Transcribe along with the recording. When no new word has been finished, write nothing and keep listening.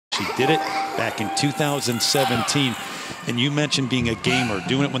did it back in 2017. And you mentioned being a gamer,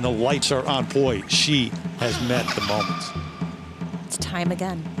 doing it when the lights are on. Boy, she has met the moments. It's time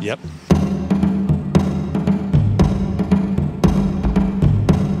again. Yep.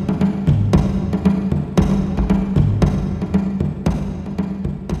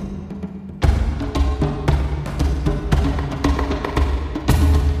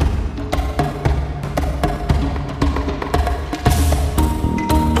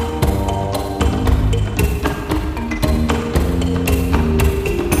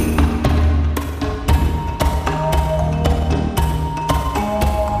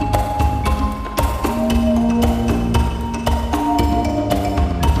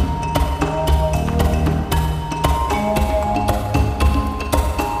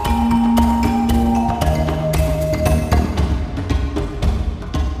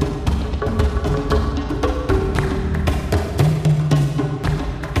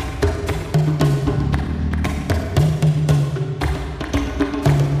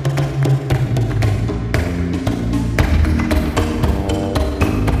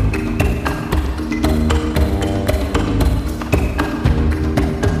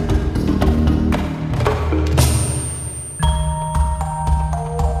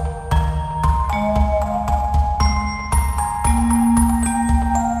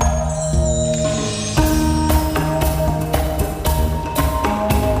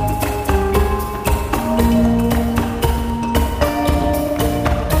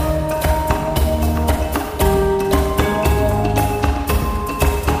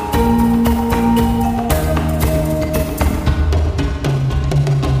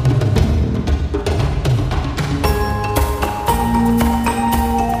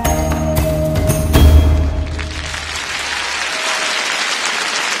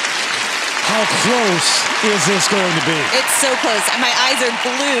 How close is this going to be? It's so close. My eyes are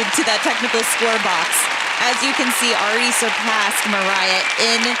glued to that technical score box. As you can see, already surpassed Mariah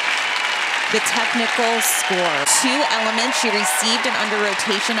in the technical score. 2 elements. She received an under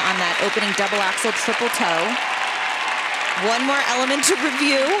rotation on that opening double axel triple toe. 1 more element to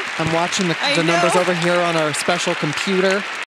review. I'm watching the numbers over here on our special computer.